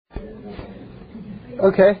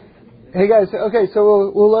Okay. Hey guys. Okay,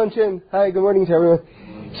 so we'll launch in. Hi. Good morning to everyone.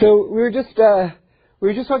 So we were just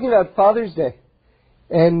talking about Father's Day,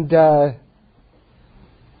 and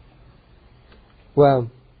wow,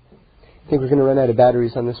 I think we're going to run out of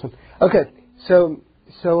batteries on this one. Okay. So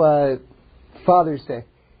Father's Day.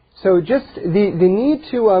 So just the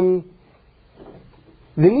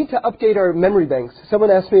need to update our memory banks.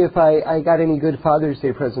 Someone asked me if I got any good Father's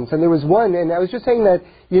Day presents, and there was one, and I was just saying that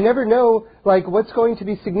you never know, like, what's going to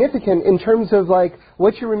be significant in terms of, like,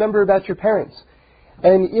 what you remember about your parents.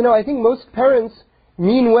 And, I think most parents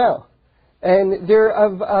mean well. And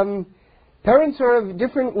parents are of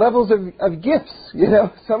different levels of gifts,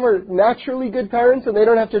 Some are naturally good parents, and they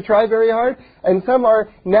don't have to try very hard, and some are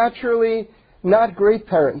naturally not great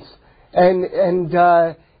parents. And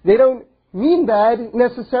they don't mean bad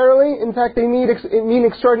necessarily. In fact, they mean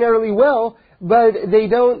extraordinarily well, but they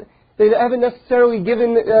haven't necessarily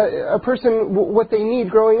given a person what they need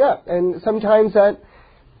growing up. And sometimes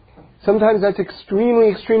that's extremely,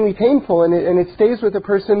 extremely painful, and it stays with a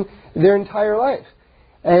person their entire life.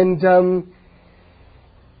 And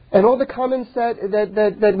all the comments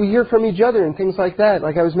that we hear from each other and things like that,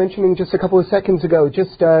 like I was mentioning just a couple of seconds ago,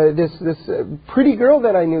 just this pretty girl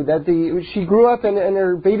that I knew, she grew up and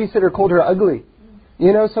her babysitter called her ugly.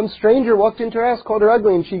 Some stranger walked into her house, called her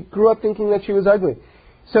ugly, and she grew up thinking that she was ugly.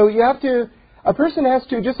 So a person has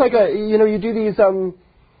to, just like you do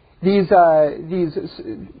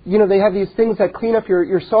they have these things that clean up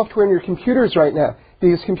your software in your computers right now.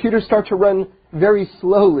 These computers start to run very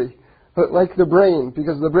slowly, but like the brain,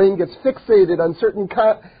 because the brain gets fixated on certain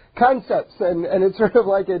concepts, and it's sort of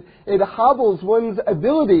like it hobbles one's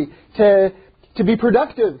ability to be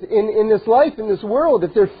productive in this life, in this world,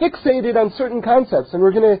 if they're fixated on certain concepts. And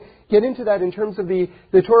we're going to get into that in terms of the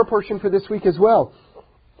Torah portion for this week as well.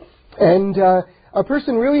 And a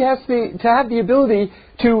person really has to have the ability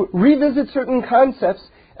to revisit certain concepts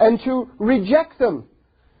and to reject them.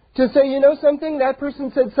 To say, something, that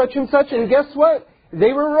person said such and such, and guess what?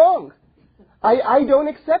 They were wrong. I don't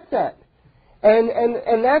accept that.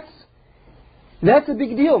 And that's a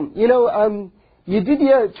big deal.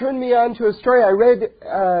 Yedidia turned me on to a story I read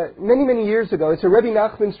many, many years ago. It's a Rebbe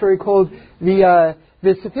Nachman story called The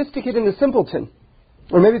Sophisticate and the Simpleton.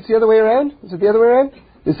 Or maybe it's the other way around? Is it the other way around?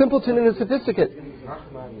 The Simpleton and the Sophisticate.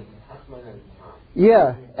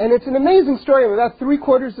 Yeah, and it's an amazing story. I'm about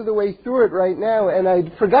 3/4 of the way through it right now, and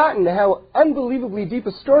I'd forgotten how unbelievably deep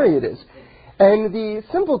a story it is. And the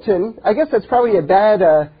simpleton, I guess that's probably a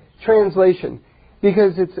bad translation,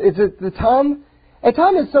 because it's the Tom. A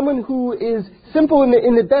Tom is someone who is simple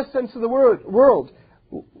in the best sense of the world,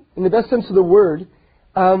 in the best sense of the word.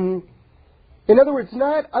 In other words,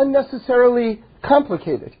 not unnecessarily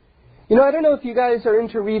complicated. I don't know if you guys are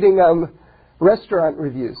into reading restaurant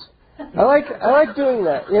reviews. I like doing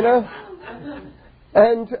that,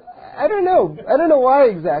 And I don't know why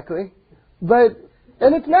exactly,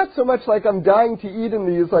 and it's not so much like I'm dying to eat in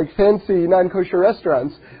these like fancy non-kosher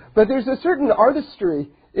restaurants, but there's a certain artistry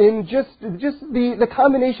in just the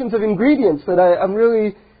combinations of ingredients that I'm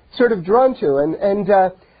really sort of drawn to. And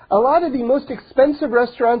a lot of the most expensive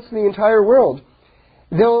restaurants in the entire world,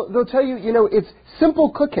 they'll tell you, it's simple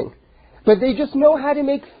cooking, but they just know how to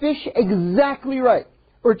make fish exactly right,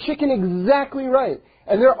 or chicken exactly right,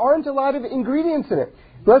 and there aren't a lot of ingredients in it.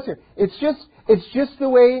 Bless you. It's just the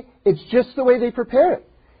way they prepare it.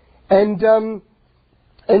 And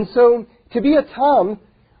so to be a Tom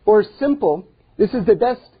or simple, this is the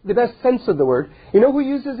best sense of the word. Who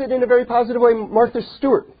uses it in a very positive way? Martha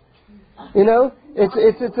Stewart.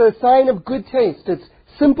 It's a sign of good taste. It's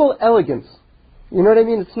simple elegance. You know what I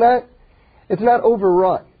mean? It's not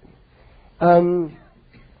overwrought.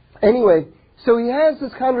 Anyway, so he has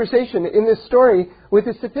this conversation in this story with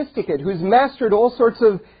a sophisticate who's mastered all sorts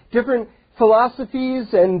of different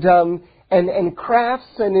philosophies and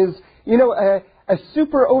crafts, and is a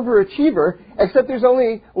super overachiever. Except there's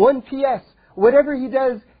only one P.S. Whatever he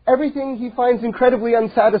does, everything he finds incredibly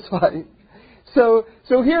unsatisfying. So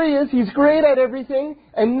here he is. He's great at everything,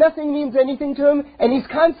 and nothing means anything to him, and he's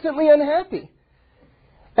constantly unhappy.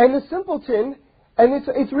 And the simpleton, and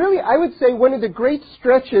it's really, I would say, one of the great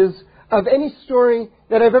stretches of any story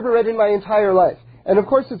that I've ever read in my entire life. And of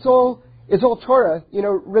course, it's all Torah.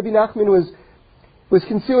 Rabbi Nachman was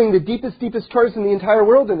concealing the deepest Torahs in the entire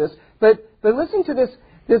world in this. But listen to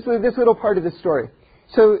this little part of the story.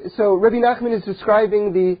 So Rabbi Nachman is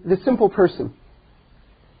describing the simple person,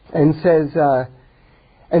 and says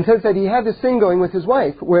that he had this thing going with his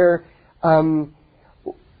wife where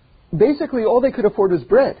basically all they could afford was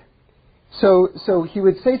bread. So he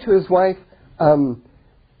would say to his wife,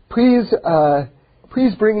 please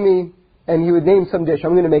bring me and he would name some dish.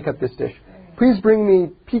 I'm going to make up this dish. Please bring me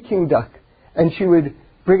Peking duck. And she would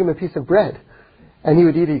bring him a piece of bread. And he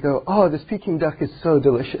would eat it. He'd go, oh, this Peking duck is so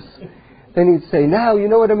delicious. Then he'd say, now, you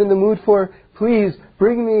know what I'm in the mood for? Please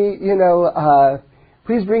bring me,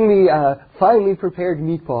 finely prepared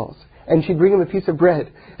meatballs. And she'd bring him a piece of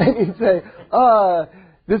bread. And he'd say,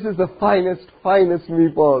 this is the finest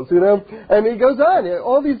meatballs, And he goes on,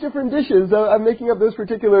 all these different dishes. I'm making up those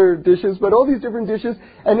particular dishes, but all these different dishes.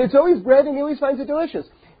 And it's always bread, and he always finds it delicious.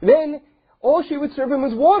 Then all she would serve him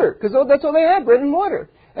was water, because that's all they had, bread and water.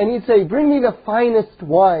 And he'd say, bring me the finest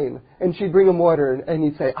wine. And she'd bring him water, and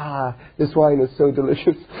he'd say, this wine is so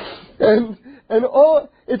delicious. And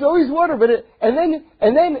it's always water, and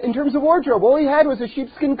then in terms of wardrobe, all he had was a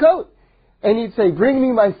sheepskin coat. And he'd say, bring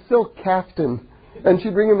me my silk kaftan. And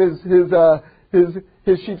she'd bring him his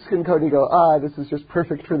sheepskin coat, and he'd go, this is just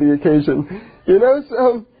perfect for the occasion.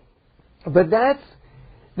 So, but that's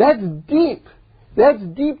deep. That's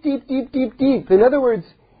deep, deep, deep, deep, deep. In other words,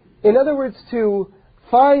 to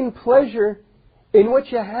find pleasure in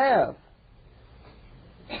what you have.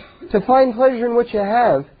 To find pleasure in what you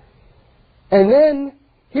have. And then,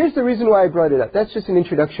 here's the reason why I brought it up. That's just an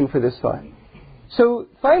introduction for this thought. So,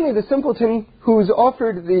 finally, the simpleton who's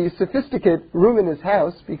offered the sophisticate room in his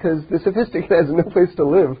house, because the sophisticate has no place to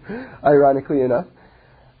live, ironically enough.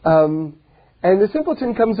 And the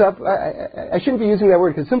simpleton comes up, I shouldn't be using that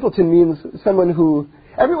word, because simpleton means someone who,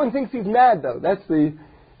 everyone thinks he's mad, though.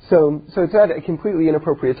 So it's not a completely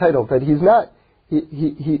inappropriate title, but he's not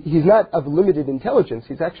of limited intelligence.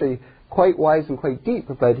 He's actually quite wise and quite deep,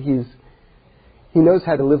 but he knows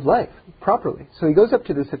how to live life properly. So he goes up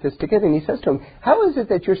to the sophisticate and he says to him, how is it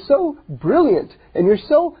that you're so brilliant and you're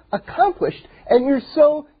so accomplished and you're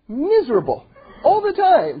so miserable all the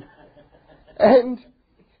time? And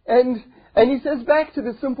he says back to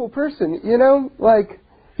the simple person,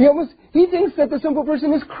 he thinks that the simple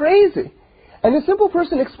person is crazy. And the simple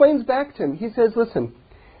person explains back to him. He says, listen,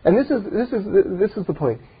 and this is the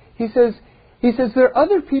point. He says there are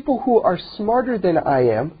other people who are smarter than I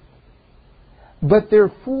am, but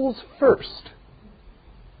they're fools first.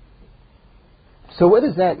 So what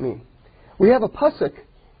does that mean? We have a pasuk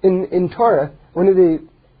in Torah, one of the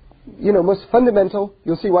most fundamental,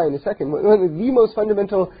 you'll see why in a second, one of the most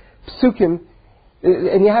fundamental psukim,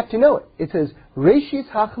 and you have to know it. It says, Reishis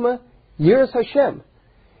Hachma Yiras Hashem.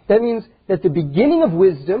 That means that the beginning of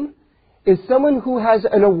wisdom is someone who has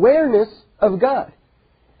an awareness of God.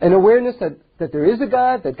 An awareness that there is a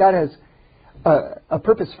God, that God has a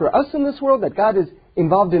purpose for us in this world, that God is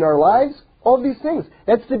involved in our lives, all these things.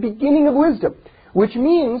 That's the beginning of wisdom. Which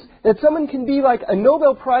means that someone can be like a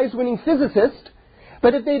Nobel Prize winning physicist,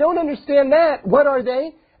 but if they don't understand that, what are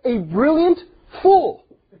they? A brilliant fool.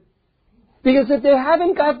 Because if they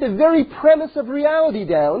haven't got the very premise of reality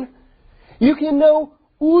down, you can know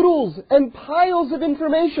oodles and piles of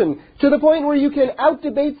information to the point where you can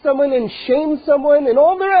out-debate someone and shame someone and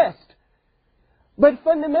all the rest. But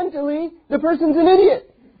fundamentally, the person's an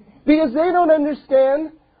idiot. Because they don't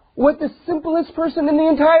understand what the simplest person in the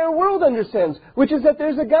entire world understands, which is that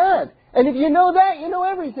there's a God. And if you know that, you know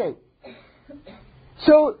everything.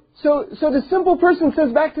 So the simple person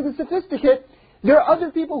says back to the sophisticate, there are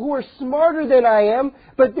other people who are smarter than I am,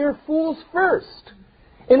 but they're fools first.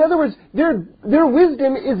 In other words, their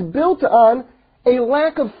wisdom is built on a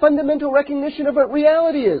lack of fundamental recognition of what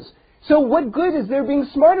reality is. So what good is there being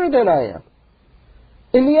smarter than I am?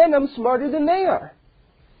 In the end, I'm smarter than they are.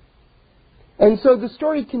 And so the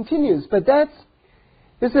story continues, but this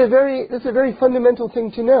is a very fundamental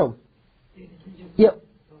thing to know. Yep.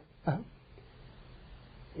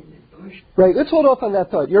 Right, let's hold off on that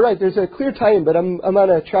thought. You're right, there's a clear tie-in, but I'm on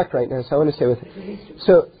a track right now, so I want to stay with it.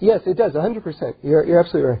 So, yes, it does, 100%. You're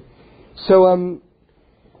absolutely right.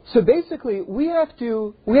 So basically, we have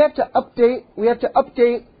to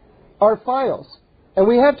update our files. And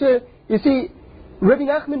we have to, you see, Rabbi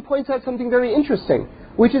Nachman points out something very interesting,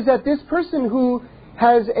 which is that this person who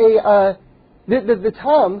has the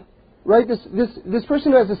Tom, right, this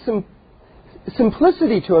person who has a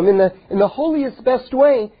simplicity to him in the holiest best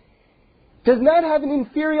way, does not have an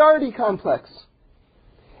inferiority complex,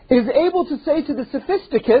 is able to say to the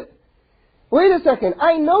sophisticate, wait a second,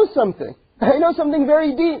 I know something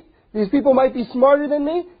very deep. These people might be smarter than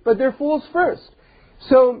me, but they're fools first.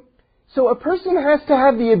 So a person has to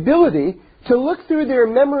have the ability to look through their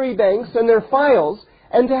memory banks and their files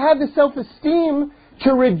and to have the self-esteem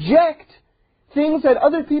to reject things that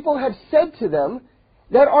other people have said to them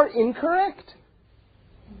that are incorrect.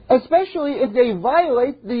 Especially if they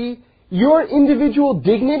violate your individual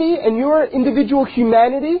dignity and your individual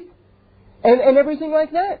humanity and everything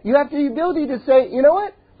like that. You have the ability to say, you know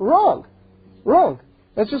what? Wrong. wrong.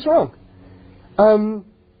 That's just wrong.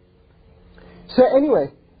 So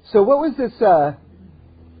anyway, so what was this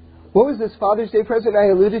Father's Day present I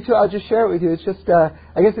alluded to? I'll just share it with you. It's just,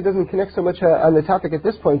 I guess it doesn't connect so much on the topic at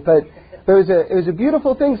this point, but it was a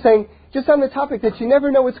beautiful thing saying, just on the topic that you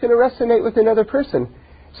never know what's going to resonate with another person.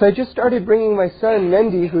 So I just started bringing my son,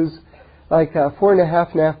 Mendy, who's like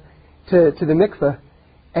 4.5 now, to the mikveh.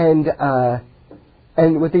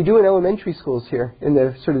 And what they do in elementary schools here, in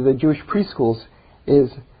the sort of the Jewish preschools, is,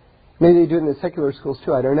 maybe they do it in the secular schools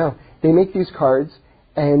too, I don't know. They make these cards,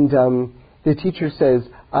 and the teacher says,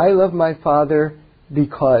 I love my father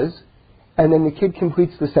because, and then the kid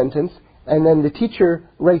completes the sentence, and then the teacher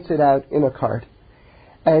writes it out in a card.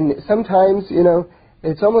 And sometimes,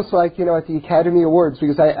 it's almost like, at the Academy Awards,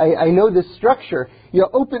 because I know this structure. You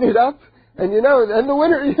open it up, and and the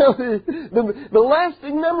winner, the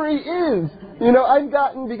lasting memory is, I've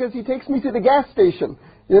gotten because he takes me to the gas station,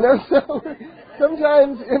 so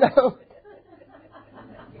sometimes,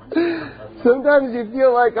 sometimes you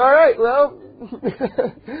feel like, all right, well,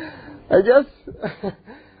 I guess,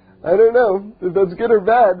 I don't know if that's good or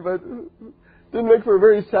bad, but didn't make for a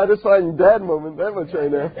very satisfying dad moment, that much I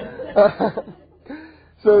know.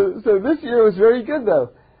 So this year was very good,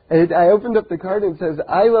 though. I opened up the card and it says,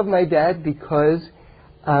 I love my dad because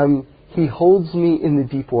he holds me in the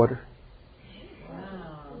deep water.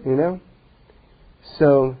 Wow.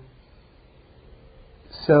 So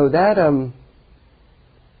that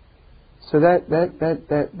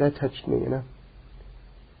that touched me,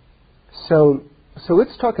 So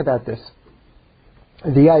let's talk about this.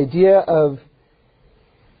 The idea of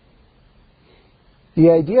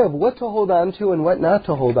what to hold on to and what not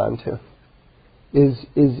to hold on to is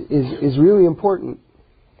really important.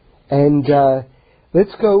 And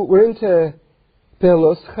let's go. We're into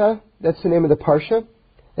Be'eloscha. That's the name of the parsha,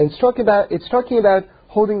 and it's talking about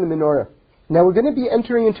holding the menorah. Now we're going to be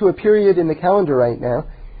entering into a period in the calendar right now,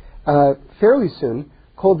 fairly soon,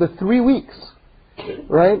 called the 3 weeks.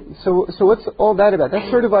 Right? So what's all that about? That's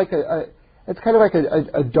sort of like it's kind of like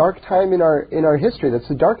a dark time in our history. That's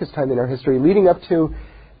the darkest time in our history, leading up to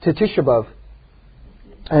Tisha B'Av,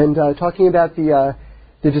 and talking about the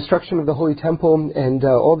destruction of the Holy Temple and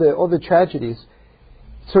all the tragedies.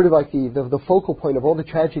 Sort of like the focal point of all the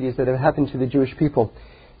tragedies that have happened to the Jewish people.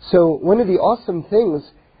 So one of the awesome things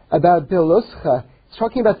about Be'eloscha is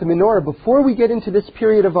talking about the menorah before we get into this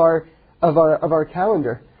period of our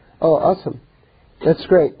calendar. Oh, awesome! That's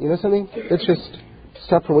great. You know something? Let's just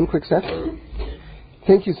stop for one quick sec.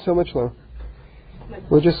 Thank you so much, Laura.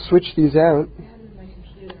 We'll just switch these out.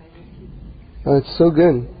 Oh, it's so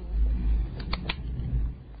good.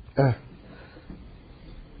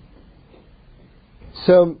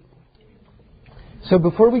 So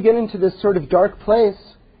before we get into this sort of dark place,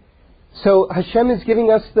 so Hashem is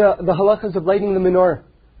giving us the halachas of lighting the menorah.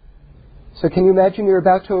 So can you imagine you're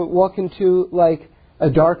about to walk into like a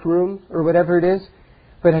dark room or whatever it is,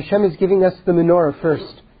 but Hashem is giving us the menorah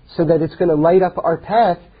first, so that it's going to light up our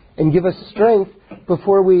path and give us strength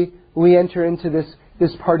before we enter into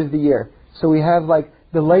this part of the year. So we have like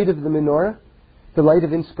the light of the menorah, the light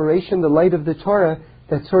of inspiration, the light of the Torah,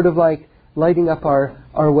 that's sort of like lighting up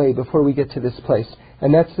our way before we get to this place.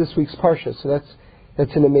 And that's this week's parsha, so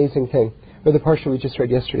that's an amazing thing. Or the parsha we just read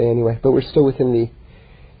yesterday anyway, but we're still within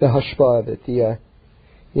the hashpah of it,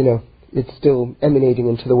 it's still emanating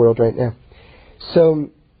into the world right now. So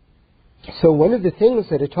one of the things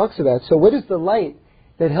that it talks about, so what is the light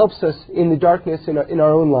that helps us in the darkness in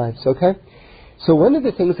our own lives, okay? So one of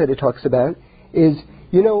the things that it talks about is,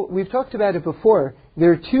 we've talked about it before,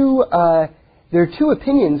 there are two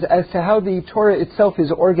opinions as to how the Torah itself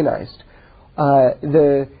is organized.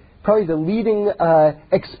 Probably the leading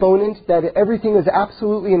exponent that everything is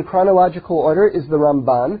absolutely in chronological order is the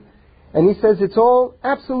Ramban, and he says it's all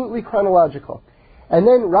absolutely chronological. And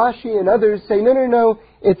then Rashi and others say, no,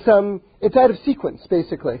 it's out of sequence,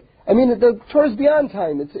 basically. I mean, the Torah is beyond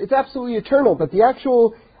time. It's absolutely eternal, but the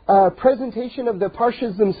actual presentation of the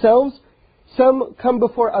parshas themselves, some come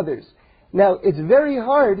before others. Now, it's very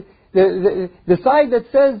hard. The side that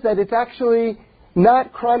says that it's actually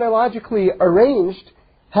not chronologically arranged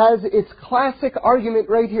has its classic argument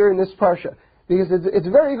right here in this parsha, because it's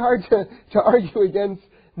very hard to argue against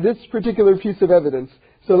this particular piece of evidence.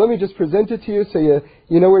 So let me just present it to you so you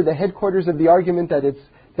know where the headquarters of the argument that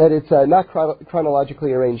it's not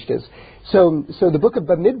chronologically arranged is. So the book of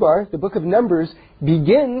Bamidbar, the book of Numbers,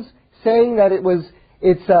 begins saying that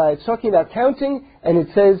it's talking about counting, and it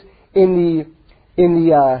says in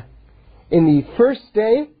the first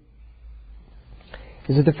day.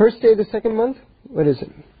 Is it the first day of the second month? What is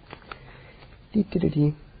it?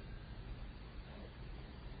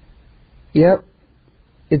 Yep.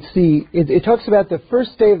 It talks about the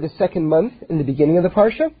first day of the second month in the beginning of the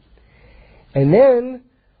Parsha. And then,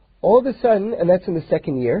 all of a sudden, and that's in the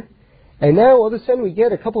second year, and now all of a sudden we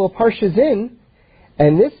get a couple of Parshas in,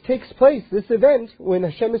 and this takes place, this event, when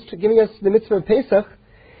Hashem is giving us the mitzvah of Pesach,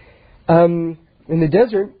 in the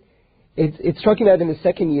desert. It's talking about in the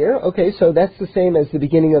second year. Okay, so that's the same as the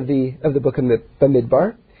beginning of the book of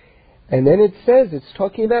Bamidbar. And then it says, it's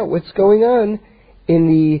talking about what's going on in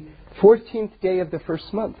the 14th day of the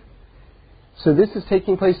first month. So this is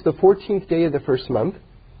taking place the 14th day of the first month.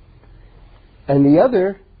 And the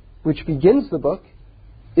other, which begins the book,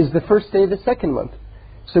 is the first day of the second month.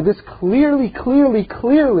 So this clearly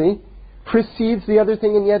precedes the other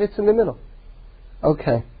thing, and yet it's in the middle.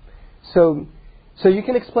 Okay. So you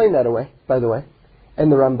can explain that away, by the way,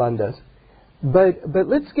 and the Ramban does. But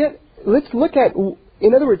let's look at,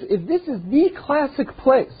 in other words, if this is the classic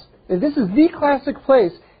place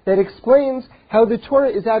that explains how the Torah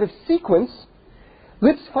is out of sequence,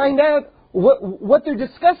 let's find out what they're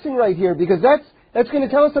discussing right here, because that's going to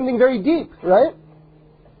tell us something very deep, right?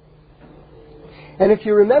 And if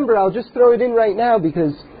you remember, I'll just throw it in right now,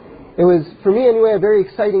 because it was, for me anyway, a very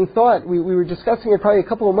exciting thought. We were discussing it probably a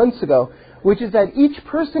couple of months ago, which is that each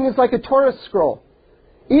person is like a Torah scroll.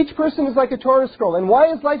 Each person is like a Torah scroll. And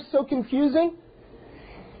why is life so confusing?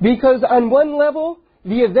 Because on one level,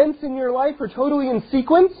 the events in your life are totally in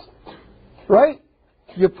sequence, right?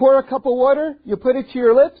 You pour a cup of water, you put it to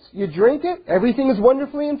your lips, you drink it, everything is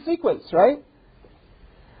wonderfully in sequence, right?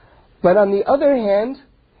 But on the other hand,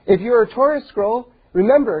 if you're a Torah scroll,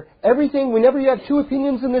 remember, everything, whenever you have two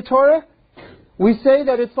opinions in the Torah, we say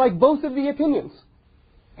that it's like both of the opinions.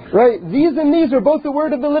 Right? These and these are both the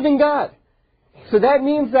word of the living God. So that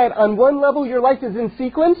means that on one level your life is in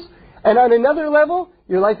sequence, and on another level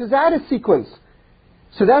your life is out of sequence.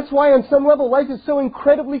 So that's why on some level life is so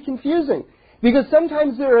incredibly confusing. Because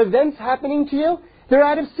sometimes there are events happening to you, they're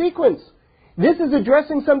out of sequence. This is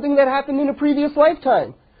addressing something that happened in a previous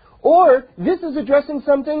lifetime. Or this is addressing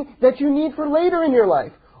something that you need for later in your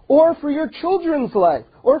life. Or for your children's life.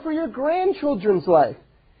 Or for your grandchildren's life.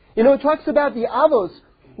 You know, it talks about the Avos.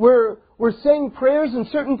 We're saying prayers in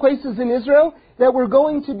certain places in Israel that were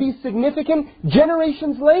going to be significant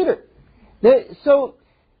generations later. So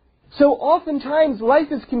oftentimes life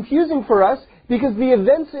is confusing for us because the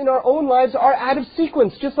events in our own lives are out of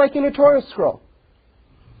sequence, just like in a Torah scroll.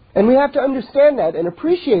 And we have to understand that and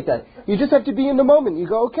appreciate that. You just have to be in the moment. You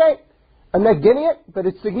go, okay, I'm not getting it, but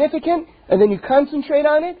it's significant, and then you concentrate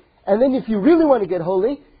on it, and then if you really want to get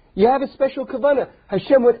holy, you have a special kavanah.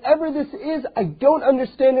 Hashem, whatever this is, I don't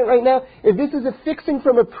understand it right now. If this is a fixing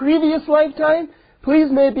from a previous lifetime,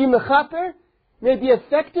 please may it be mechaper, may it be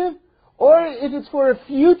effective, or if it's for a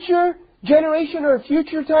future generation or a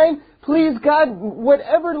future time, please God,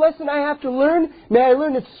 whatever lesson I have to learn, may I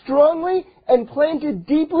learn it strongly and plant it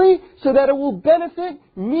deeply so that it will benefit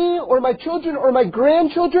me or my children or my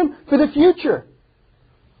grandchildren for the future.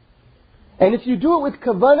 And if you do it with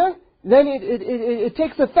kavanah, then it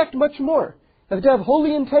takes effect much more. You have to have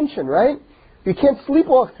holy intention, right? You can't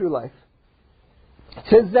sleepwalk through life. It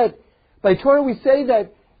says that by Torah we say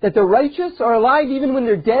that the righteous are alive even when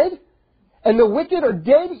they're dead, and the wicked are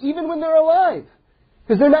dead even when they're alive,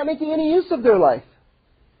 because they're not making any use of their life.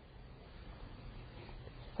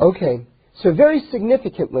 Okay, so very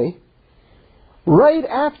significantly, right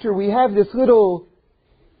after we have this little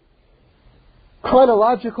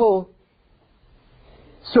chronological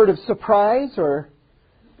sort of surprise or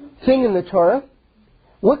thing in the Torah,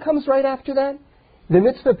 what comes right after that? The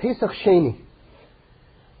mitzvah Pesach Sheni.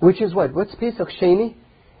 Which is what? What's Pesach Sheni?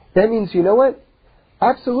 That means, you know what?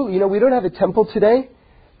 Absolutely, we don't have a temple today,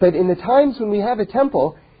 but in the times when we have a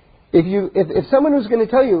temple, if someone was going to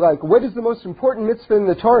tell you, like, what is the most important mitzvah in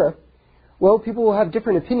the Torah, well, people will have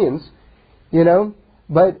different opinions,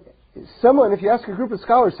 but if you ask a group of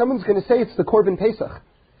scholars, someone's going to say it's the Korban Pesach.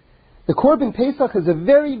 The Korban Pesach is a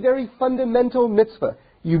very, very fundamental mitzvah.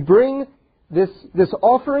 You bring this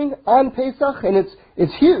offering on Pesach, and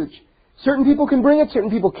it's huge. Certain people can bring it, certain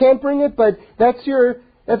people can't bring it, but that's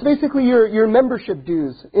basically your membership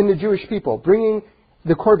dues in the Jewish people, bringing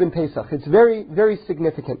the Korban Pesach. It's very, very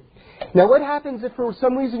significant. Now what happens if for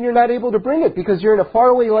some reason you're not able to bring it because you're in a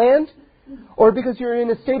faraway land or because you're in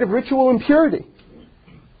a state of ritual impurity?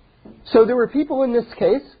 So there were people in this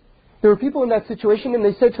case, there were people in that situation, and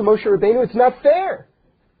they said to Moshe Rabbeinu, it's not fair.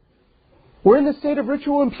 We're in the state of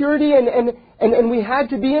ritual impurity and we had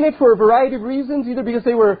to be in it for a variety of reasons, either because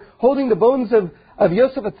they were holding the bones of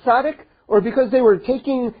Yosef Atzadik, or because they were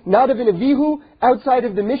taking Nadav and Avihu outside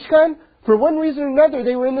of the Mishkan, For one reason or another,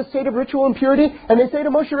 they were in the state of ritual impurity, and they say to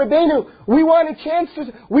Moshe Rabbeinu, we want a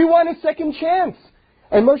second chance.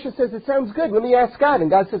 And Moshe says, it sounds good, let me ask God. And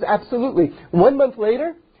God says, absolutely. 1 month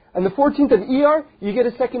later, on the 14th of Iyar, you get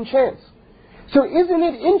a second chance. So isn't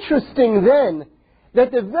it interesting then,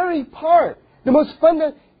 that the very part, the most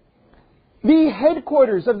fundamental, the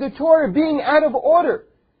headquarters of the Torah being out of order,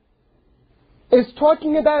 is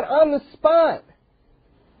talking about on the spot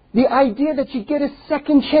the idea that you get a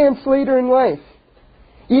second chance later in life.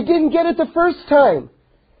 You didn't get it the first time,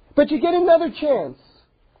 but you get another chance.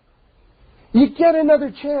 You get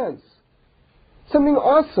another chance. Something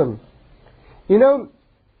awesome. You know,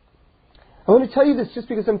 I want to tell you this just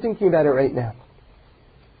because I'm thinking about it right now.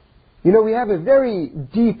 You know, we have a very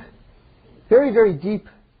deep, very, very deep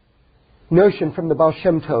notion from the Baal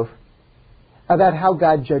Shem Tov about how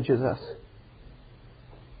God judges us.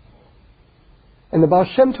 And the Baal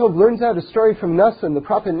Shem Tov learns out a story from Nassan, the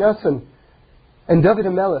prophet Nassan, and David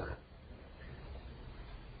HaMelech.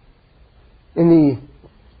 In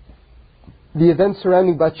the events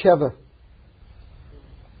surrounding Bathsheba.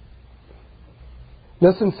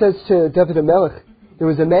 Nassan says to David HaMelech, there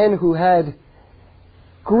was a man who had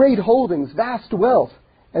great holdings, vast wealth,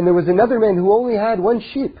 and there was another man who only had 1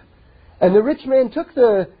 sheep. And the rich man took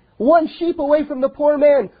the 1 sheep away from the poor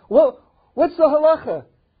man. Well, what's the halacha?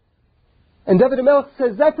 And David HaMelech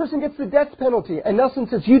says, that person gets the death penalty. And Nassan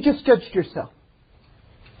says, you just judged yourself.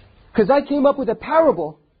 Because I came up with a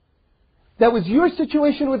parable that was your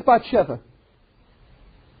situation with Bathsheba.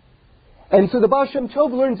 And so the Baal Shem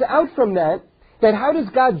Tov learns out from that how does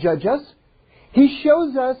God judge us? He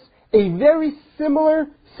shows us a very similar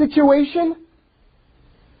situation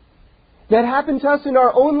that happened to us in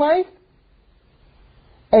our own life,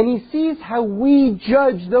 and He sees how we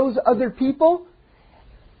judge those other people,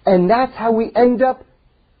 and that's how we end up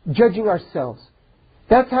judging ourselves.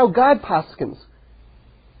 That's how God paskins,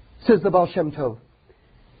 says the Baal Shem Tov.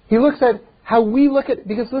 He looks at how we look at,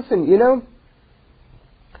 because listen, you know,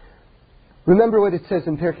 remember what it says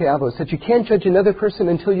in Pirkei Avos, that you can't judge another person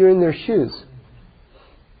until you're in their shoes.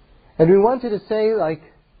 And we wanted to say, like,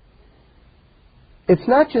 it's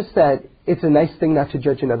not just that it's a nice thing not to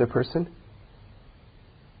judge another person,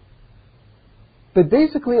 but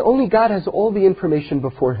basically only God has all the information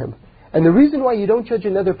before Him. And the reason why you don't judge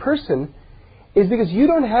another person is because you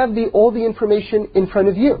don't have all the information in front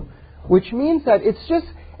of you. Which means that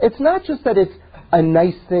it's not just that it's a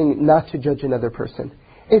nice thing not to judge another person.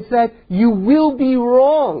 It's that you will be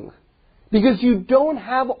wrong because you don't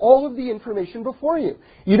have all of the information before you.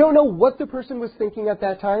 You don't know what the person was thinking at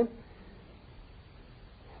that time.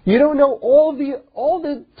 You don't know all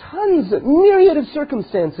the tons, myriad of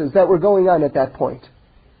circumstances that were going on at that point.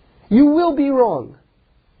 You will be wrong.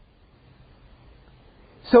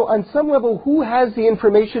 So on some level, who has the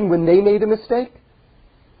information when they made a mistake?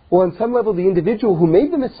 Well, on some level, the individual who made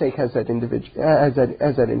the mistake has that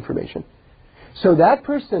information. So that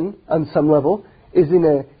person, on some level, is in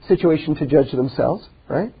a situation to judge themselves,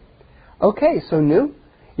 right? Okay, so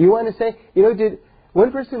you want to say,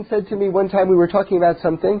 one person said to me one time, we were talking about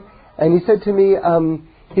something, and he said to me,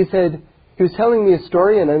 he was telling me a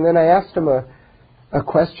story, and then I asked him a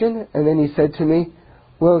question, and then he said to me,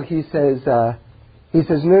 he says,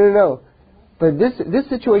 no, but this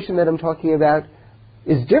situation that I'm talking about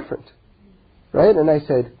is different, right? And I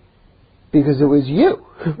said, because it was you,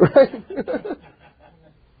 right?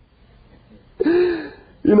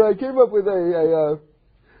 I came up with a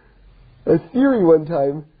theory one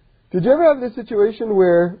time. Did you ever have this situation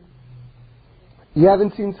where you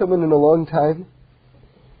haven't seen someone in a long time,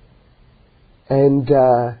 and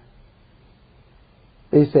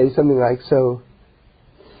they say something like, so,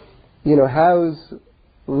 how's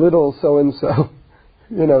little so-and-so?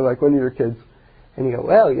 Like one of your kids. And you go,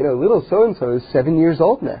 well, little so-and-so is 7 years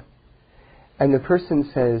old now. And the person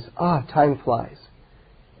says, time flies.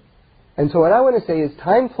 And so what I want to say is,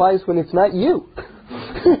 time flies when it's not you.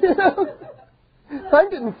 Time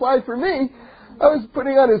didn't fly for me. I was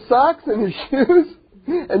putting on his socks and his shoes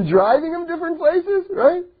and driving him different places,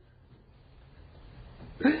 right?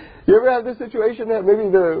 You ever have this situation that maybe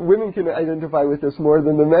the women can identify with this more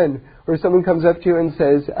than the men, where someone comes up to you and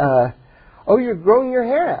says, you're growing your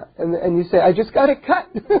hair out. And you say, I just got it cut.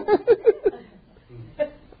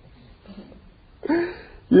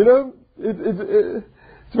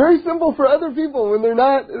 It's very simple for other people when they're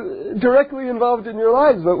not directly involved in your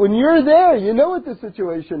lives. But when you're there, you know what the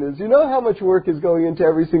situation is. You know how much work is going into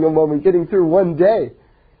every single moment, getting through one day.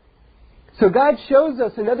 So God shows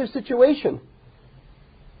us another situation.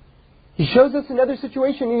 He shows us another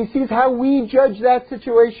situation, and He sees how we judge that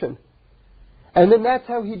situation. And then that's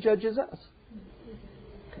how He judges us.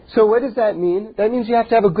 So what does that mean? That means you have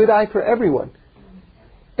to have a good eye for everyone.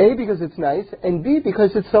 A, because it's nice, and B,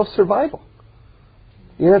 because it's self-survival.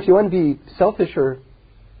 You know, if you want to be selfish or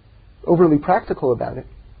overly practical about it.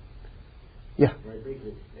 Yeah. Very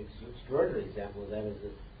briefly, an extraordinary example of that is the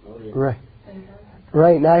Right.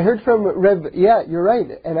 Right. Now I heard from Reb. Yeah, you're right.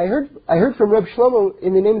 And I heard from Reb Shlomo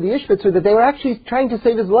in the name of the Ishbitzer that they were actually trying to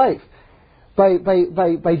save his life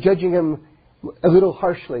by judging him a little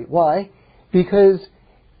harshly. Why? Because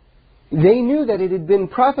they knew that it had been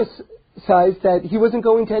prophesied that he wasn't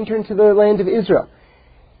going to enter into the land of Israel.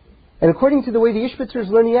 And according to the way the Ishbitzer is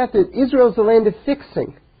learning out, that Israel is the land of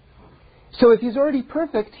fixing. So if he's already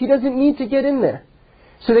perfect, he doesn't need to get in there.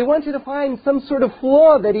 So they wanted to find some sort of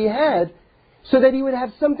flaw that he had so that he would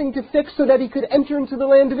have something to fix so that he could enter into the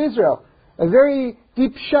land of Israel. A very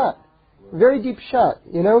deep shot. Very deep shot,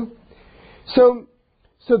 you know? So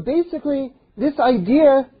basically, this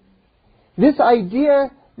idea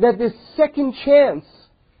that this second chance,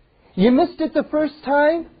 you missed it the first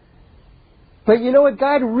time, but you know what?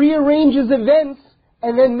 God rearranges events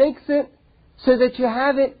and then makes it so that you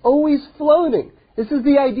have it always floating. This is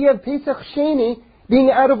the idea of Pesach Sheni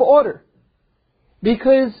being out of order.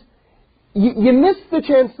 Because you missed the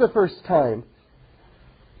chance the first time.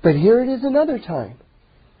 But here it is another time.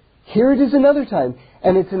 Here it is another time.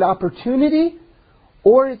 And it's an opportunity,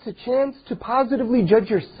 or it's a chance to positively judge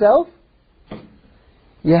yourself.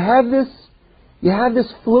 You have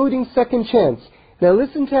this floating second chance. Now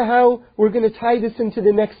listen to how we're going to tie this into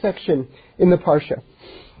the next section in the Parsha.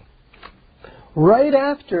 Right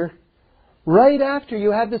after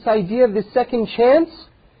you have this idea of the second chance,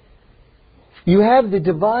 you have the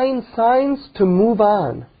divine signs to move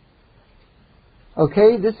on.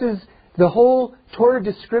 Okay, this is the whole Torah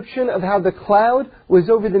description of how the cloud was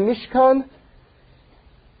over the Mishkan,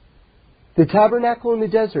 the tabernacle in the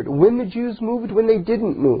desert, when the Jews moved, when they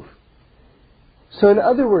didn't move. So in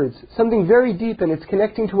other words, something very deep, and it's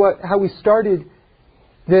connecting to how we started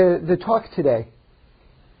the talk today.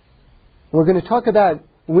 We're going to talk about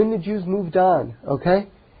when the Jews moved on, okay?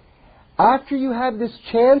 After you have this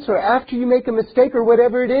chance, or after you make a mistake, or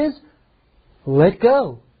whatever it is, let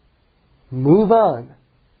go. Move on.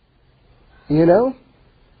 You know?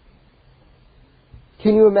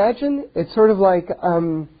 Can you imagine? It's sort of like,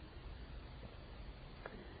 you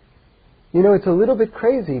know, it's a little bit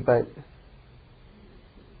crazy, but,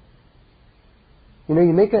 you know,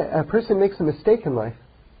 a person makes a mistake in life.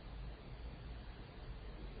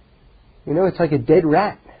 You know, it's like a dead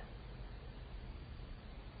rat.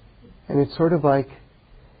 And it's sort of like,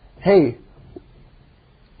 hey,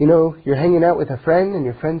 you know, you're hanging out with a friend and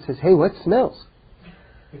your friend says, hey, what smells?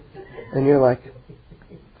 And you're like,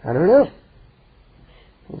 I don't know.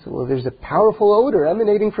 He said, well, there's a powerful odor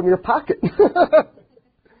emanating from your pocket.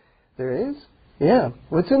 There is? Yeah.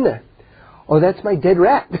 What's in there? Oh, that's my dead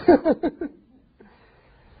rat.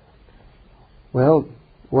 Well,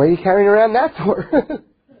 what are you carrying around that for?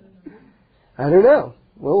 I don't know.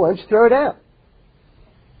 Well, why don't you throw it out?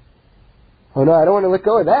 Oh no, I don't want to let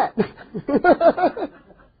go of that.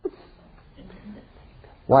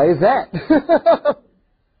 Why is that?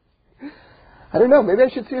 I don't know, maybe I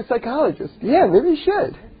should see a psychologist. Yeah, maybe you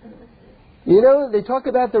should. You know, they talk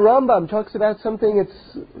about, the Rambam talks about something,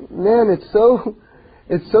 it's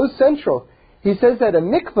so central. He says that a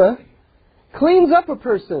mikveh cleans up a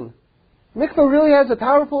person. Mikveh really has a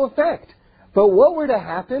powerful effect. But what were to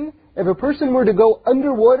happen if a person were to go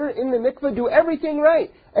underwater in the mikveh, do everything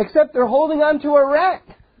right, except they're holding on to a rat?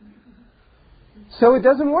 So it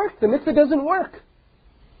doesn't work. The mikveh doesn't work.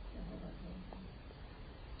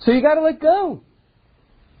 So you got to let go.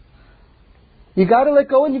 You got to let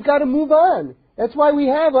go and you've got to move on. That's why we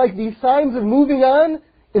have like these signs of moving on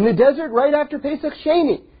in the desert right after Pesach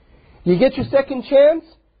Sheni. You get your second chance,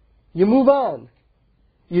 you move on.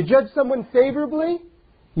 You judge someone favorably,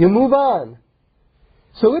 you move on.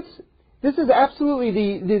 So this is absolutely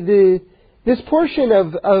this portion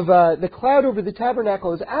of the cloud over the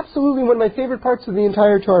tabernacle is absolutely one of my favorite parts of the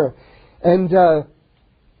entire Torah. And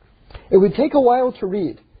it would take a while to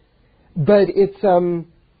read. But it's in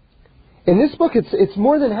this book it's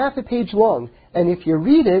more than half a page long. And if you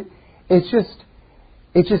read it, it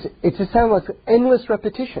just sounds like endless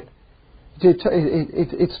repetition.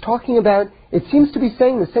 It's talking about, it seems to be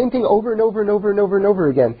saying the same thing over and over and over and over and over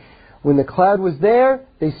again. When the cloud was there,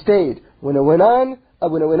 they stayed. When it went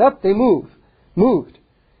up, they moved.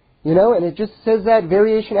 You know, and it just says that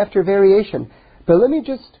variation after variation. But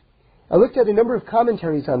I looked at a number of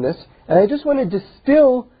commentaries on this, and I just want to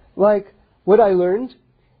distill like what I learned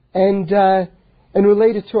and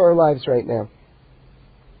relate it to our lives right now.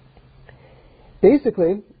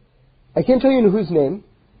 Basically, I can't tell you in whose name,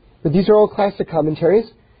 But these are all classic commentaries.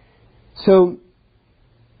 So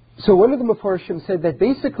one of the Mefarshim said that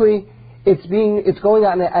basically it's going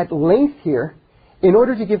on at length here in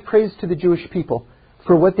order to give praise to the Jewish people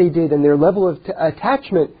for what they did and their level of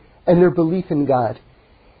attachment and their belief in God.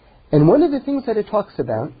 And one of the things that it talks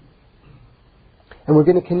about, and we're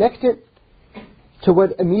going to connect it to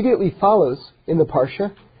what immediately follows in the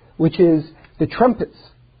Parsha, which is the trumpets.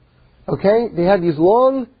 Okay? They have these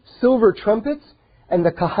long silver trumpets, and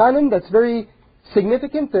the Kahanim, that's very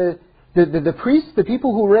significant, the priests, the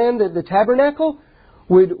people who ran the tabernacle,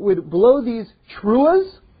 would blow these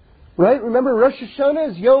truas, right? Remember Rosh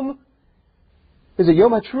Hashanah is Yom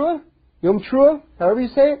HaTruah? Yom Truah, however you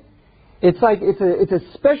say it. It's a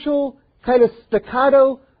special kind of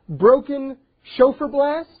staccato, broken shofar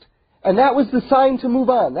blast, and that was the sign to move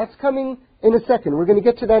on. That's coming in a second. We're going to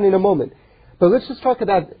get to that in a moment. But let's just talk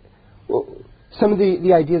about some of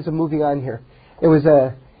the ideas of moving on here. There was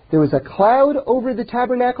a cloud over the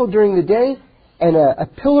tabernacle during the day and a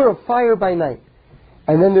pillar of fire by night.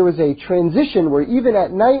 And then there was a transition where even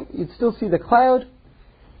at night you'd still see the cloud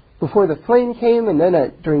before the flame came, and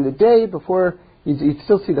then during the day before you'd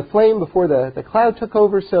still see the flame before the cloud took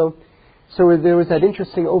over. So there was that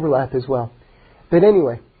interesting overlap as well. But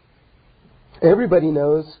anyway, everybody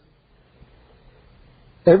knows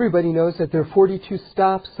that there are 42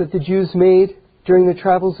 stops that the Jews made during the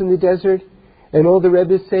travels in the desert. And all the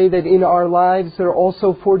Rebbes say that in our lives there are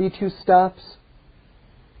also 42 stops.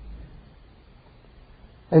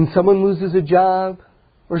 And someone loses a job,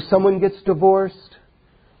 or someone gets divorced,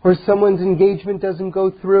 or someone's engagement doesn't go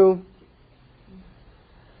through,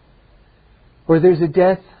 or there's a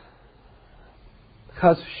death.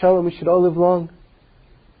 Chas v'shalom, we should all live long.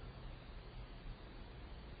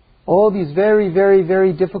 All these very, very,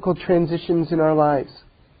 very difficult transitions in our lives.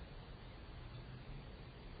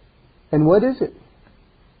 And what is it?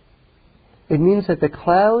 It means that the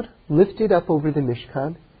cloud lifted up over the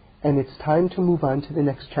Mishkan, and it's time to move on to the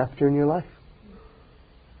next chapter in your life.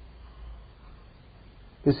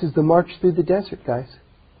 This is the march through the desert, guys.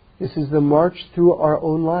 This is the march through our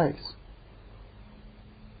own lives.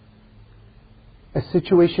 A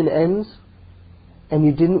situation ends, and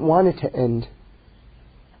you didn't want it to end.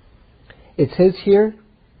 It says here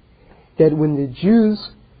that when the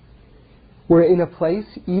Jews were in a place,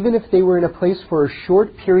 even if they were in a place for a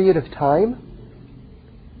short period of time,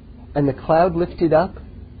 and the cloud lifted up,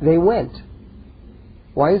 they went.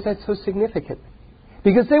 Why is that so significant?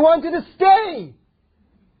 Because they wanted to stay.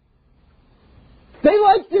 They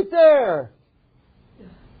liked it there.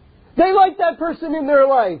 They liked that person in their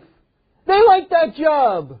life. They liked that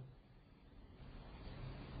job.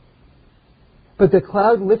 But the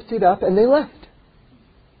cloud lifted up and they left.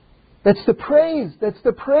 That's the praise. That's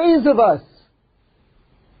the praise of us.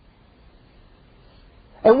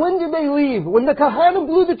 And when did they leave? When the Kahanim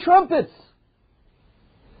blew the trumpets.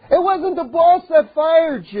 It wasn't the boss that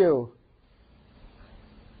fired you.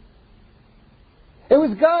 It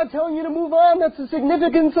was God telling you to move on. That's the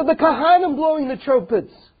significance of the Kahanim blowing the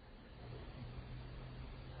trumpets.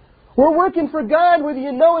 We're working for God whether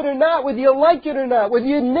you know it or not, whether you like it or not, whether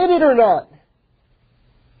you admit it or not.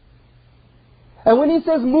 And when He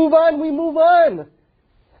says move on, we move on.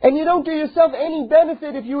 And you don't do yourself any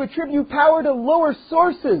benefit if you attribute power to lower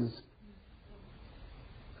sources.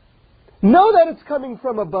 Know that it's coming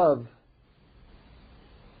from above.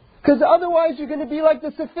 Because otherwise you're going to be like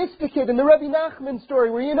the sophisticate in the Rabbi Nachman story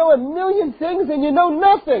where you know a million things and you know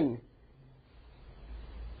nothing.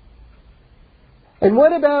 And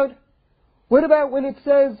what about when it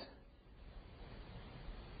says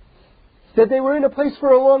that they were in a place for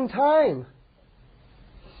a long time?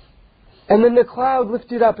 And then the cloud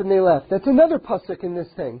lifted up and they left. That's another pasuk in this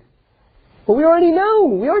thing. But we already know.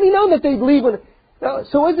 We already know that they'd leave.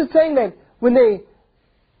 So is it saying that when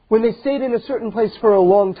they stayed in a certain place for a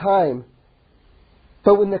long time,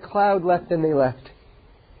 but when the cloud left, then they left?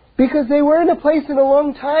 Because they were in a place in a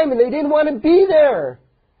long time and they didn't want to be there.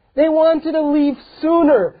 They wanted to leave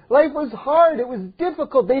sooner. Life was hard. It was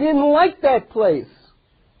difficult. They didn't like that place.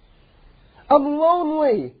 I'm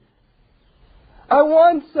lonely. I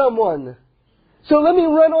want someone. So let me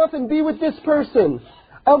run off and be with this person.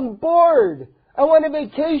 I'm bored. I want a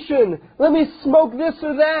vacation. Let me smoke this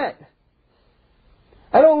or that.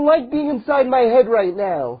 I don't like being inside my head right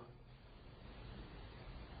now.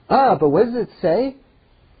 But what does it say?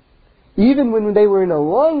 Even when they were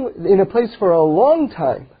in a place for a long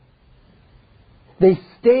time, they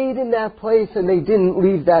stayed in that place and they didn't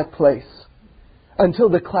leave that place until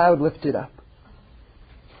the cloud lifted up.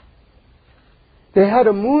 They had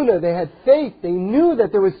emunah, they had faith, they knew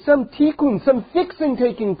that there was some tikkun, some fixing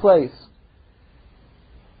taking place.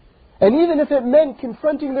 And even if it meant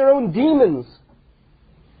confronting their own demons,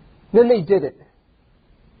 then they did it.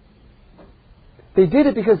 They did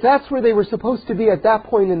it because that's where they were supposed to be at that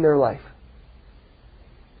point in their life.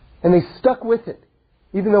 And they stuck with it,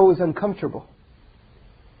 even though it was uncomfortable.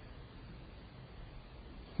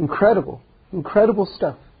 Incredible. Incredible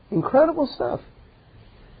stuff. Incredible stuff.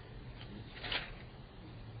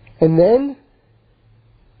 And then,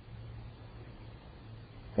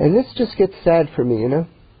 and this just gets sad for me,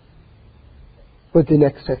 what the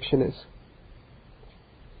next section is.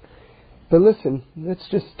 But listen, let's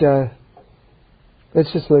just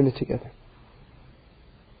learn it together.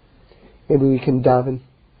 Maybe we can daven.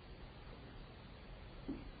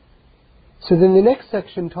 So then the next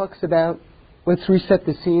section talks about, let's reset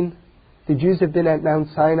the scene. The Jews have been at Mount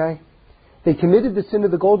Sinai. They committed the sin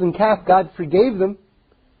of the golden calf. God forgave them.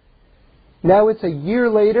 Now it's a year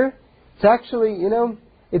later. It's actually,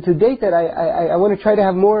 it's a date that I want to try to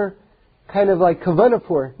have more kind of like kavanah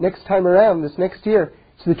for next time around, this next year.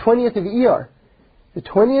 It's the 20th of Iyar. The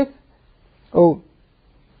 20th? Oh,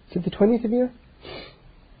 is it the 20th of Iyar?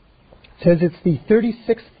 It says it's the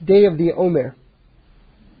 36th day of the Omer.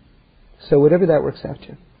 So whatever that works out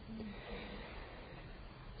to.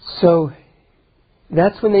 So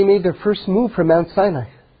that's when they made their first move from Mount Sinai.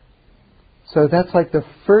 So that's like the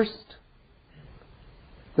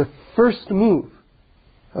first move.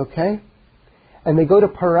 Okay? And they go to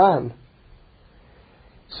Paran.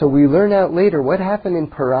 So we learn out later what happened in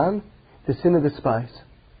Paran, the sin of the spies.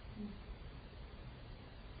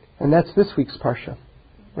 And that's this week's Parsha.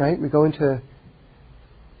 Right? We go into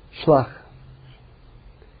Shlach.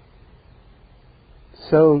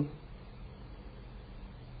 So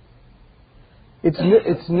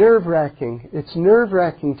it's nerve-wracking. It's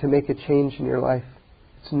nerve-wracking to make a change in your life.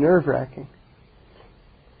 It's nerve-wracking.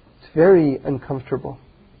 It's very uncomfortable.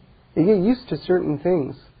 You get used to certain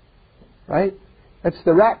things, right? That's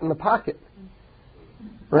the rat in the pocket,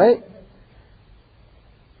 right?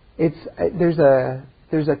 There's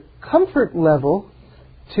a comfort level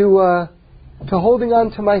to holding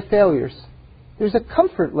on to my failures. There's a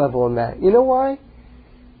comfort level in that. You know why?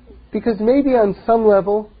 Because maybe on some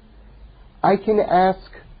level I can ask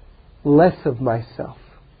less of myself.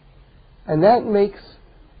 And that makes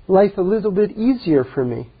life a little bit easier for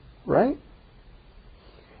me, right?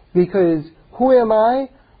 Because who am I?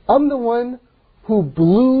 I'm the one who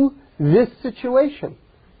blew this situation.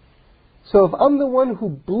 So if I'm the one who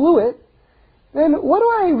blew it, then what do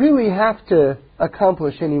I really have to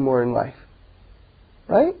accomplish anymore in life?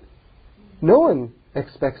 Right? No one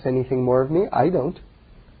expects anything more of me. I don't.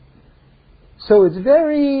 So it's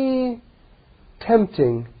very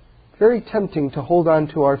tempting to hold on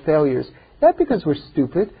to our failures. Not because we're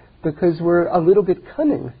stupid, because we're a little bit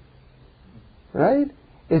cunning. Right?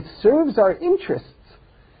 It serves our interests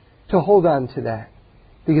to hold on to that,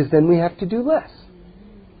 because then we have to do less.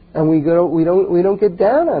 And we don't get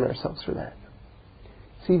down on ourselves for that.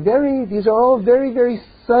 See, these are all very, very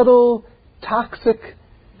subtle, toxic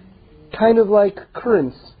kind of like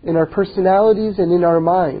currents in our personalities and in our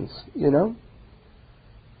minds,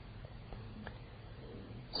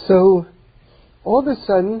 So, all of a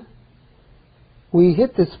sudden, we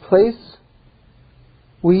hit this place,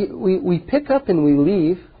 we pick up and we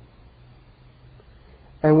leave,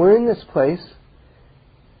 and we're in this place,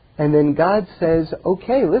 and then God says,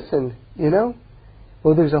 okay, listen,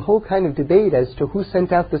 well, there's a whole kind of debate as to who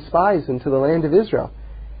sent out the spies into the land of Israel.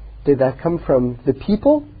 Did that come from the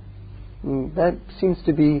people? That seems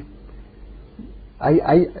to be,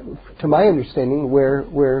 to my understanding, where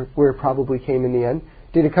it probably came in the end.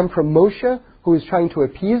 Did it come from Moshe, who was trying to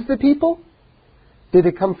appease the people? Did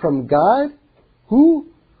it come from God? Who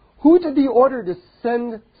did the order to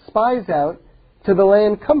send spies out to the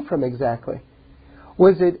land come from exactly?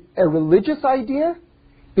 Was it a religious idea?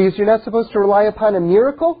 Because you're not supposed to rely upon a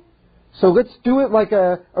miracle? So let's do it like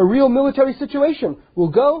a real military situation. We'll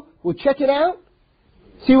go, we'll check it out,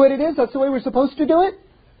 see what it is, that's the way we're supposed to do it?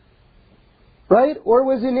 Right? Or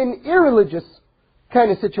was it an irreligious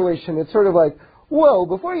kind of situation? It's sort of like, whoa,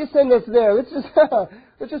 before you send us there, let's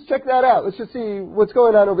just check that out. Let's just see what's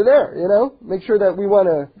going on over there, Make sure that we want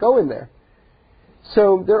to go in there.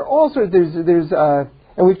 So there are all sorts,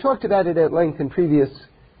 and we've talked about it at length in previous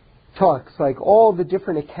talks, like all the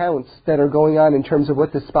different accounts that are going on in terms of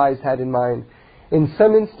what the spies had in mind. In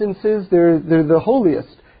some instances, they're the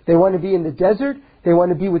holiest. They want to be in the desert. They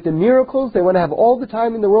want to be with the miracles. They want to have all the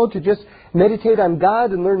time in the world to just meditate on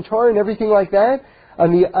God and learn Torah and everything like that.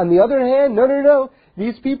 On the other hand, no.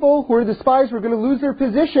 These people who are the spies were going to lose their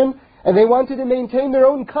position, and they wanted to maintain their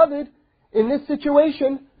own covet in this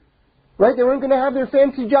situation. Right? They weren't going to have their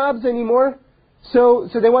fancy jobs anymore. So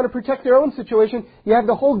they want to protect their own situation. You have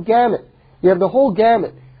the whole gamut.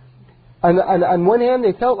 On one hand,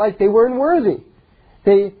 they felt like they weren't worthy.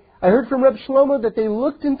 I heard from Reb Shlomo that they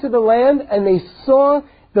looked into the land and they saw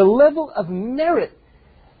the level of merit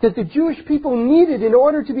that the Jewish people needed in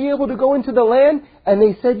order to be able to go into the land, and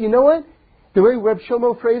they said, you know what? The way Reb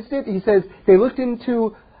Shlomo phrased it, he says, they looked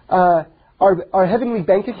into our heavenly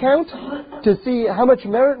bank account to see how much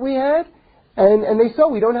merit we had, and they saw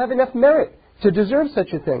we don't have enough merit to deserve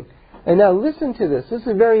such a thing. And now listen to this. This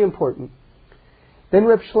is very important. Then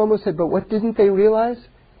Reb Shlomo said, but what didn't they realize?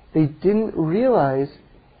 They didn't realize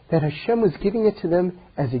that Hashem was giving it to them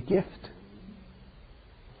as a gift.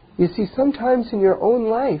 You see, sometimes in your own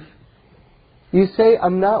life, you say,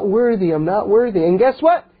 I'm not worthy. And guess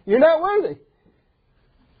what? You're not worthy.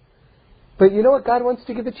 But you know what? God wants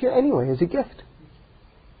to give it to you anyway, as a gift.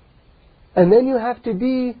 And then you have to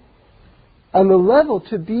be on the level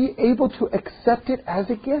to be able to accept it as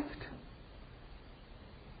a gift.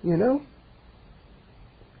 You know?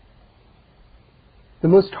 The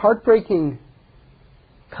most heartbreaking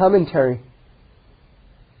commentary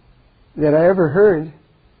that I ever heard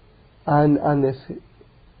on this,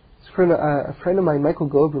 it's from a friend of mine, Michael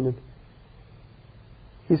Goberman.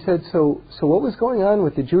 He said, so what was going on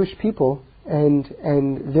with the Jewish people and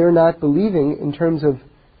they're not believing in terms of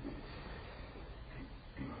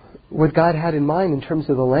what God had in mind in terms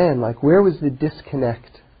of the land? Like, where was the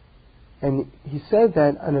disconnect? And he said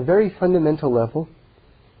that on a very fundamental level,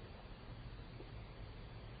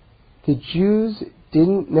 the Jews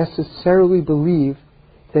didn't necessarily believe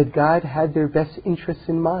that God had their best interests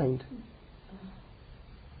in mind.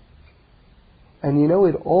 And you know,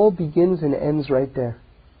 it all begins and ends right there.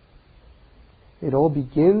 It all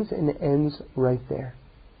begins and ends right there.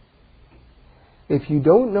 If you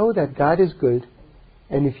don't know that God is good,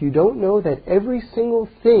 and if you don't know that every single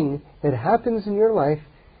thing that happens in your life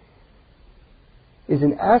is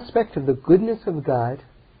an aspect of the goodness of God,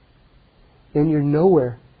 then you're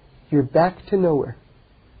nowhere. You're back to nowhere.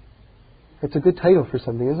 That's a good title for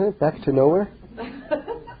something, isn't it? Back to nowhere?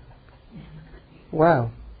 Wow.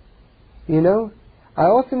 You know, I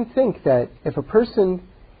often think that if a person,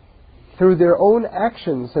 through their own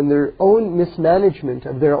actions and their own mismanagement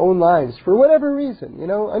of their own lives, for whatever reason, you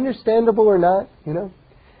know, understandable or not, you know,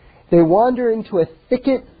 they wander into a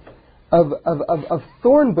thicket of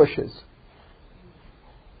thorn bushes.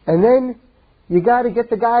 And then you got to get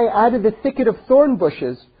the guy out of the thicket of thorn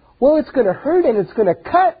bushes. Well, it's going to hurt and it's going to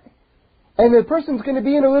cut, and the person's going to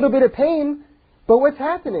be in a little bit of pain, but what's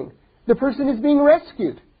happening? The person is being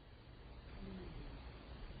rescued.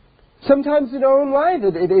 Sometimes in our own life,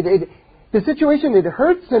 the situation, it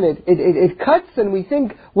hurts and it cuts, and we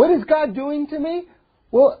think, what is God doing to me?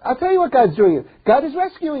 Well, I'll tell you what God's doing you. God is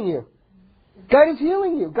rescuing you. God is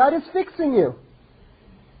healing you. God is fixing you.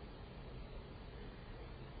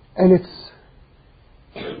 And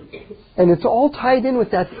it's all tied in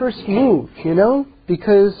with that first move, you know?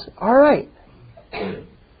 Because, all right,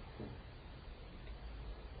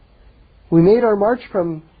 we made our march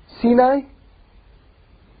from Sinai,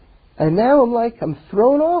 and now I'm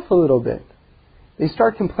thrown off a little bit. They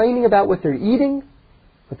start complaining about what they're eating,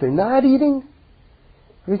 what they're not eating.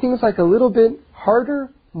 Everything's like a little bit harder,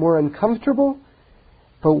 more uncomfortable.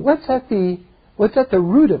 But what's at the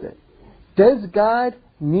root of it? Does God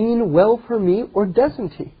mean well for me, or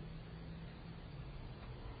doesn't He?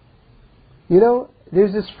 You know,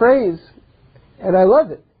 there's this phrase, and I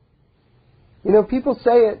love it. You know, people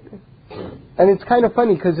say it, and it's kind of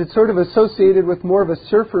funny because it's sort of associated with more of a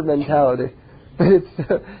surfer mentality. But it's,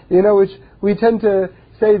 you know, which we tend to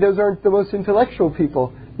say those aren't the most intellectual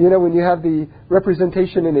people. You know, when you have the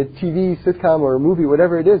representation in a TV, sitcom, or a movie,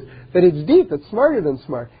 whatever it is. But it's deep, it's smarter than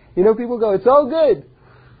smart. You know, people go, it's all good.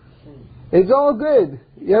 It's all good.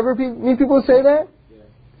 You ever meet people say that? Yeah.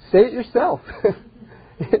 Say it yourself.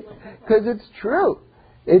 Because it's true.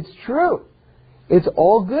 It's true. It's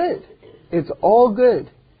all good. It's all good.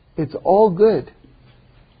 It's all good.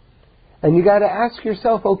 And you got to ask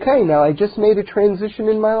yourself, okay, now I just made a transition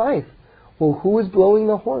in my life. Well, who is blowing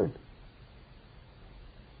the horn?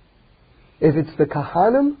 If it's the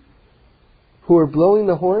Kahanim who are blowing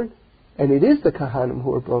the horn, and it is the Kahanim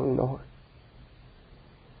who are blowing the horn,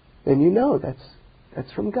 then you know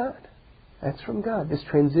that's from God. That's from God. This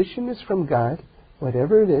transition is from God,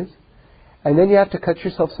 whatever it is. And then you have to cut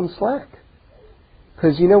yourself some slack.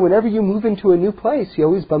 Because, you know, whenever you move into a new place, you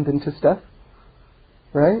always bump into stuff.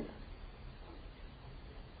 Right?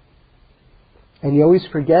 And you always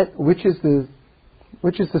forget which is the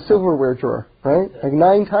silverware drawer, right? Like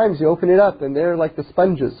 9 times you open it up and they're like the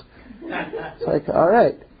sponges. It's like, all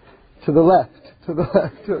right, to the left,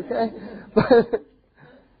 okay?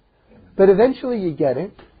 But eventually you get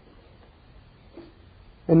it.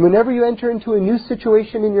 And whenever you enter into a new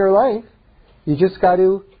situation in your life, you just got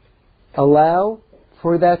to allow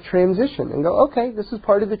for that transition and go, okay, this is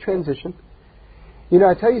part of the transition. You know,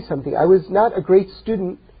 I tell you something. I was not a great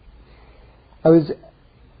student. I was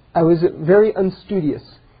very unstudious,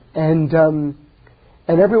 and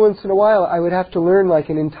every once in a while I would have to learn like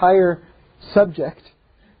an entire subject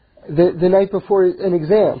the night before an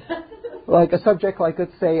exam, like a subject like,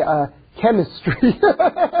 let's say, chemistry.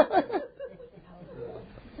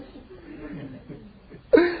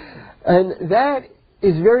 And that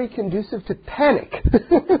is very conducive to panic.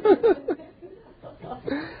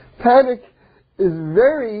 Panic is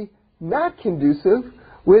very not conducive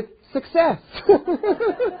with success.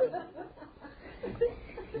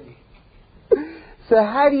 So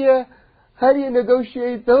how do you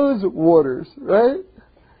negotiate those waters, right?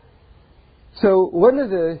 So one of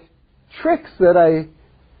the tricks that I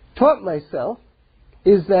taught myself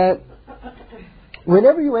is that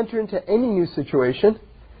whenever you enter into any new situation,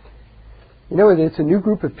 you know, whether it's a new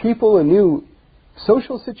group of people, a new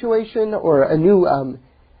social situation, or a new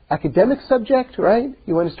academic subject, right?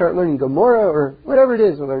 You want to start learning Gemara or whatever it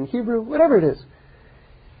is, or learn Hebrew, whatever it is.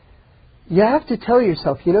 You have to tell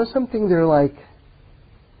yourself, you know something, they're like,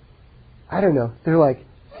 I don't know, they're like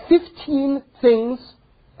 15 things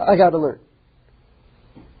I got to learn.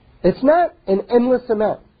 It's not an endless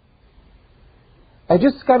amount. I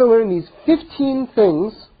just got to learn these 15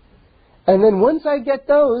 things, and then once I get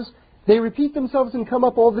those, they repeat themselves and come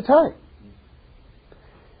up all the time.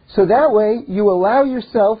 So that way, you allow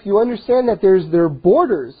yourself, you understand that there are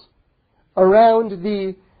borders around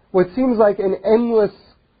what seems like an endless,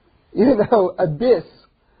 abyss,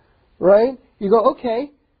 right? You go,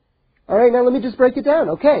 okay, all right, now let me just break it down.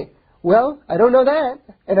 Okay, well, I don't know that,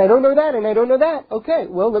 and I don't know that, and I don't know that. Okay,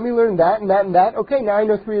 well, let me learn that and that and that. Okay, now I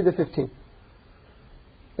know 3 of the 15.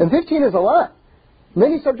 And 15 is a lot.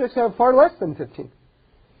 Many subjects have far less than 15.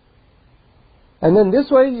 And then this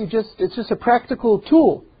way, it's just a practical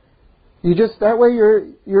tool. That way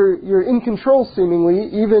you're in control seemingly,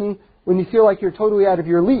 even when you feel like you're totally out of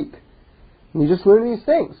your league. And you just learn these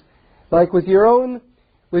things. Like with your own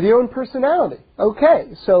personality.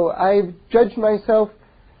 Okay, so I've judged myself,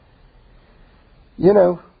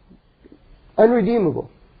 unredeemable.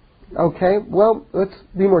 Okay, well, let's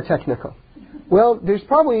be more technical. Well, there's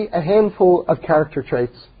probably a handful of character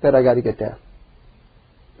traits that I got to get down.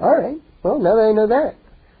 All right. Well, now that I know that,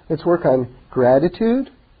 let's work on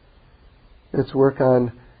gratitude. Let's work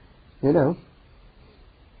on,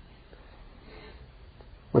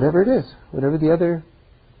 whatever it is, whatever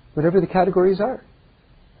the categories are.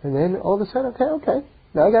 And then all of a sudden, okay,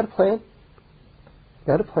 now I got a plan.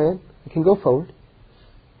 I can go forward.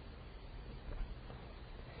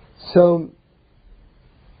 So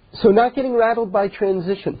not getting rattled by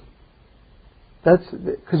transition. That's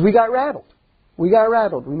because we got rattled. We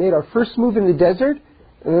made our first move in the desert,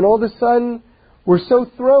 and then all of a sudden, we're so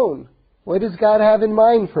thrown. What does God have in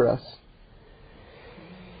mind for us?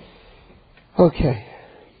 Okay.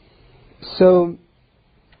 So,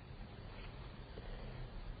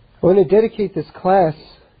 I want to dedicate this class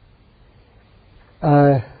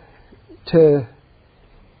to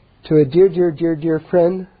a dear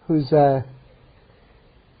friend who's, in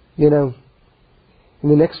the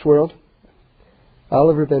next world,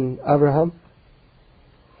 Oliver ben Avraham.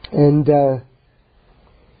 And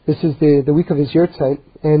this is the week of his yahrzeit,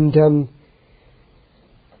 and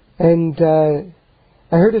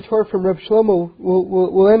I heard a Torah from Reb Shlomo.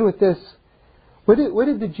 We'll end with this. What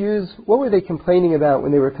did the Jews? What were they complaining about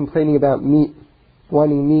when they were complaining about meat,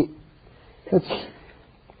 wanting meat? That's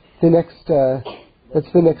the next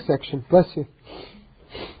section. Bless you.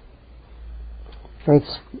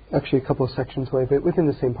 It's actually a couple of sections away, but within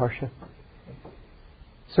the same parsha.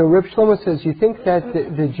 So Reb Shlomo says, you think that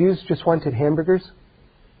the Jews just wanted hamburgers?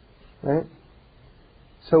 Right?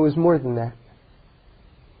 So it was more than that.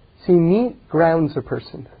 See, meat grounds a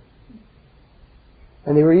person.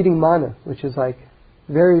 And they were eating manna, which is like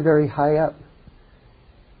very, very high up.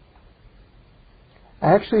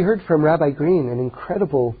 I actually heard from Rabbi Green an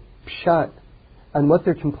incredible pshat on what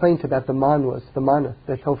their complaint about the was, the manna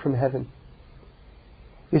that fell from heaven.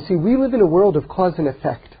 You see, we live in a world of cause and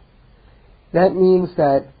effect. That means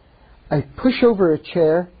that I push over a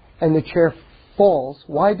chair and the chair falls.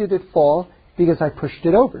 Why did it fall? Because I pushed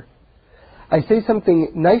it over. I say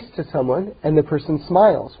something nice to someone and the person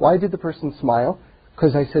smiles. Why did the person smile?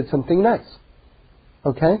 Because I said something nice.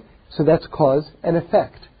 Okay? So that's cause and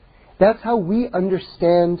effect. That's how we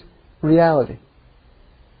understand reality.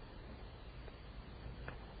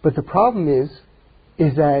 But the problem is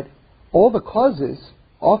that all the causes,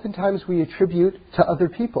 oftentimes we attribute to other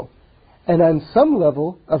people. And on some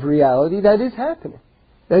level of reality, that is happening.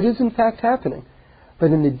 That is in fact happening.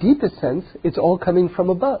 But in the deepest sense, it's all coming from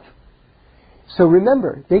above. So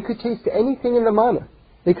remember, they could taste anything in the manna.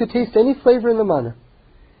 They could taste any flavor in the manna.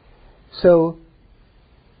 So,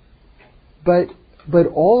 but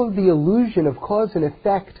all of the illusion of cause and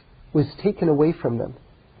effect was taken away from them.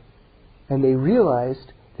 And they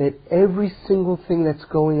realized that every single thing that's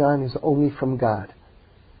going on is only from God.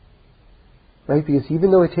 Right? Because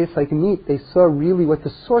even though it tastes like meat, they saw really what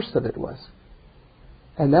the source of it was.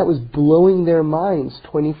 And that was blowing their minds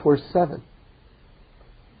 24/7.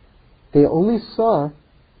 They only saw,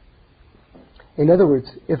 in other words,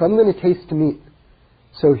 if I'm going to taste meat,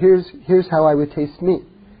 so here's how I would taste meat.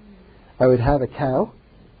 I would have a cow.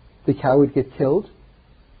 The cow would get killed.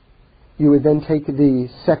 You would then take the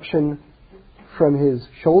section from his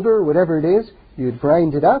shoulder, or whatever it is, you would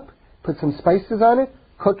grind it up, put some spices on it,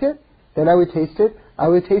 cook it, then I would taste it. I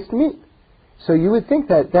would taste meat. So you would think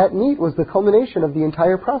that that meat was the culmination of the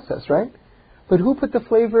entire process, right? But who put the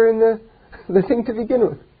flavor in the thing to begin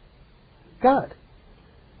with? God.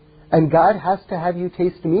 And God has to have you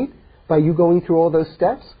taste meat by you going through all those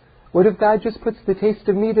steps? What if God just puts the taste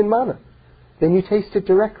of meat in manna? Then you taste it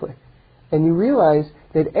directly. And you realize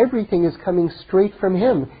that everything is coming straight from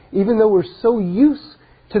Him, even though we're so used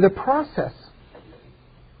to the process.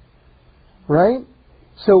 Right?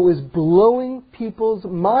 So it was blowing people's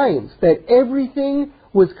minds that everything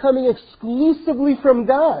was coming exclusively from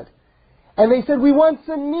God. And they said, we want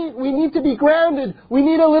some meat. We need to be grounded. We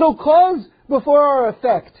need a little cause before our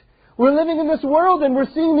effect. We're living in this world and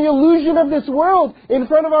we're seeing the illusion of this world in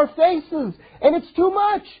front of our faces. And it's too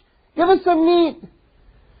much. Give us some meat.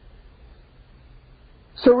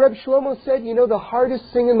 So Reb Shlomo said, you know, the hardest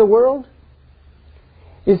thing in the world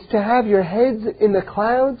is to have your heads in the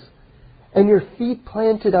clouds and your feet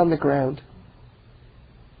planted on the ground.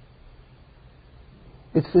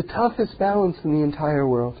 It's the toughest balance in the entire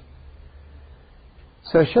world.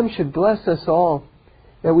 So Hashem should bless us all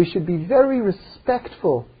that we should be very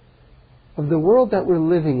respectful of the world that we're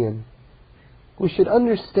living in. We should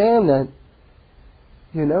understand that,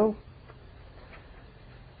 you know,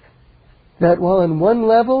 that while on one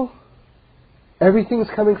level everything's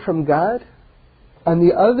coming from God, on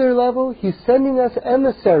the other level He's sending us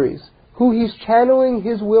emissaries who He's channeling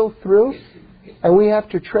His will through, and we have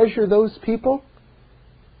to treasure those people,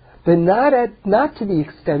 but not to the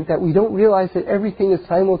extent that we don't realize that everything is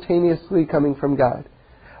simultaneously coming from God,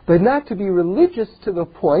 but not to be religious to the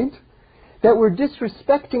point that we're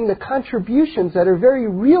disrespecting the contributions that are very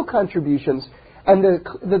real contributions and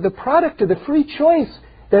the product of the free choice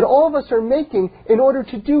that all of us are making in order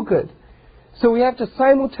to do good. So we have to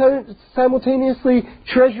simultaneously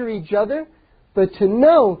treasure each other, but to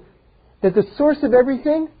know that the source of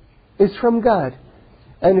everything is from God.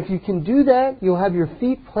 And if you can do that, you'll have your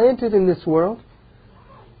feet planted in this world,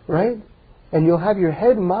 right? And you'll have your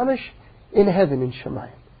head mamish in heaven in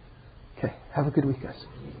Shemayim. Okay, have a good week, guys.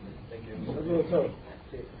 Thank you.